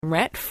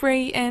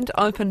rat-free and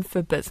open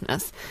for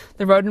business.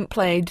 The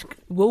rodent-plagued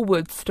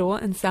Woolworths store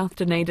in South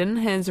Dunedin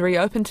has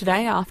reopened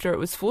today after it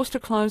was forced to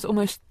close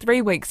almost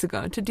 3 weeks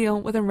ago to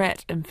deal with a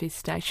rat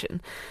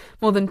infestation.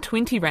 More than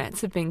 20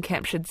 rats have been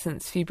captured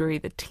since February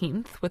the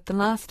 10th, with the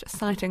last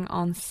sighting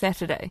on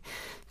Saturday.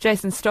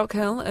 Jason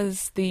Stockill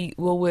is the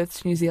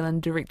Woolworths New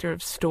Zealand Director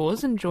of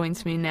Stores and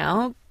joins me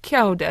now.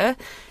 Kia ora.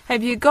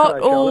 Have you got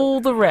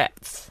all the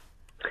rats?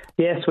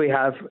 Yes, we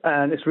have,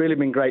 and it's really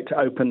been great to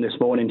open this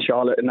morning,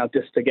 Charlotte. And I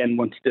just again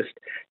want to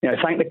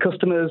thank the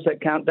customers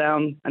at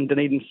Countdown and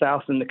Dunedin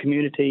South and the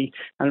community,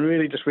 and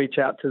really just reach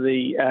out to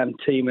the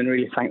team and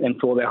really thank them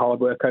for all their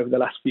hard work over the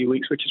last few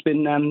weeks, which has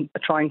been a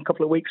trying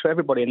couple of weeks for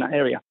everybody in that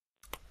area.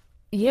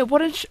 Yeah,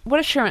 what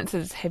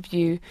assurances have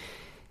you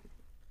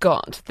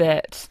got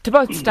that to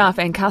both staff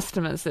and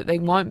customers that they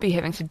won't be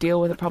having to deal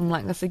with a problem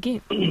like this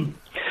again?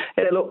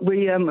 Yeah, look,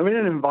 we're in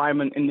an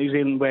environment in New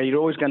Zealand where you're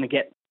always going to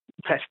get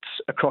pests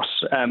across,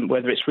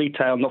 whether it's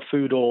retail, not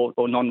food or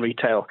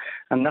non-retail.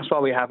 And that's why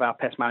we have our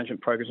pest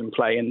management programs in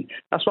play. And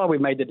that's why we've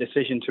made the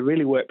decision to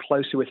really work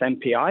closely with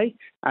MPI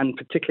and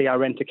particularly our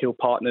Rent-A-Kill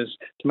partners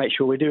to make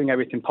sure we're doing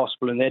everything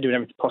possible, and they're doing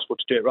everything possible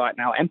to do it right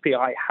now.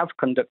 MPI have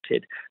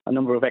conducted a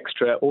number of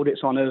extra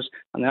audits on us,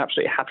 and they're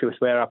absolutely happy with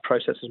where our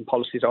processes and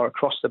policies are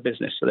across the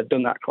business. So they've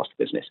done that across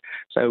the business.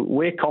 So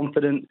we're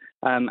confident,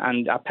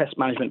 and our pest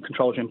management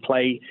controls are in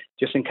play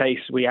just in case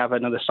we have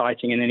another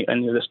sighting in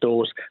any of the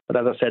stores. But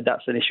as I said,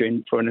 that's an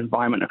issue for an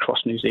environment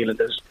across New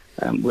Zealand, as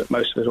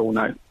most of us all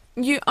know.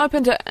 You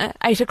opened at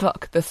 8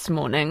 o'clock this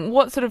morning.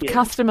 What sort of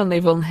customer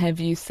level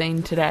have you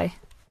seen today?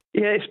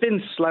 Yeah, it's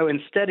been slow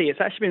and steady.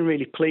 It's actually been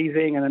really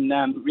pleasing,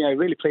 and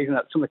really pleasing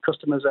that some of the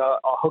customers are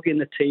hugging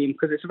the team,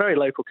 because it's a very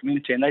local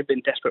community and they've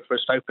been desperate for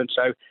us to open.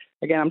 So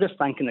again, I'm just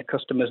thanking the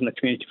customers and the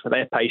community for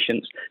their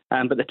patience.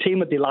 But the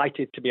team are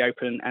delighted to be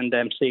open and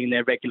seeing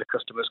their regular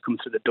customers come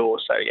through the door.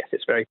 So yes,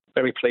 it's very,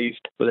 very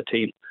pleased with the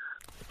team.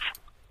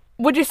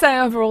 Would you say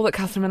overall that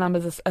customer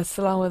numbers are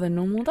slower than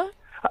normal though?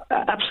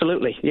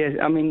 Absolutely,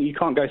 yeah. I mean, you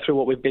can't go through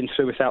what we've been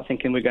through without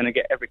thinking we're going to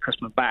get every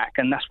customer back,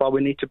 and that's why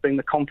we need to bring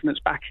the confidence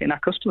back in our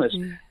customers.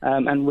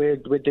 And we're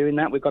doing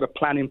that. We've got a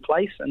plan in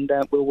place, and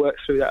we'll work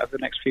through that over the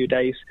next few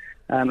days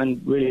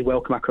and really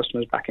welcome our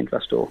customers back into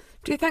our store.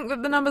 Do you think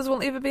that the numbers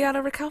will ever be able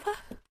to recover?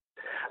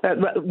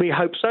 We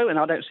hope so, and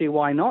I don't see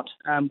why not.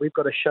 We've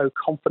got to show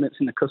confidence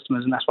in the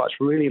customers, and that's why it's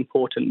really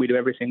important we do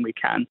everything we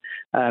can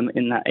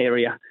in that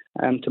area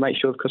to make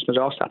sure the customers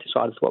are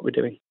satisfied with what we're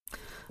doing.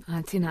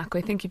 Tēnā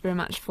koe, thank you very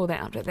much for that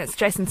update. That's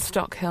Jason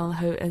Stockill,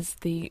 who is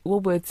the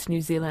Woolworths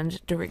New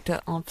Zealand Director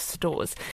of Stores.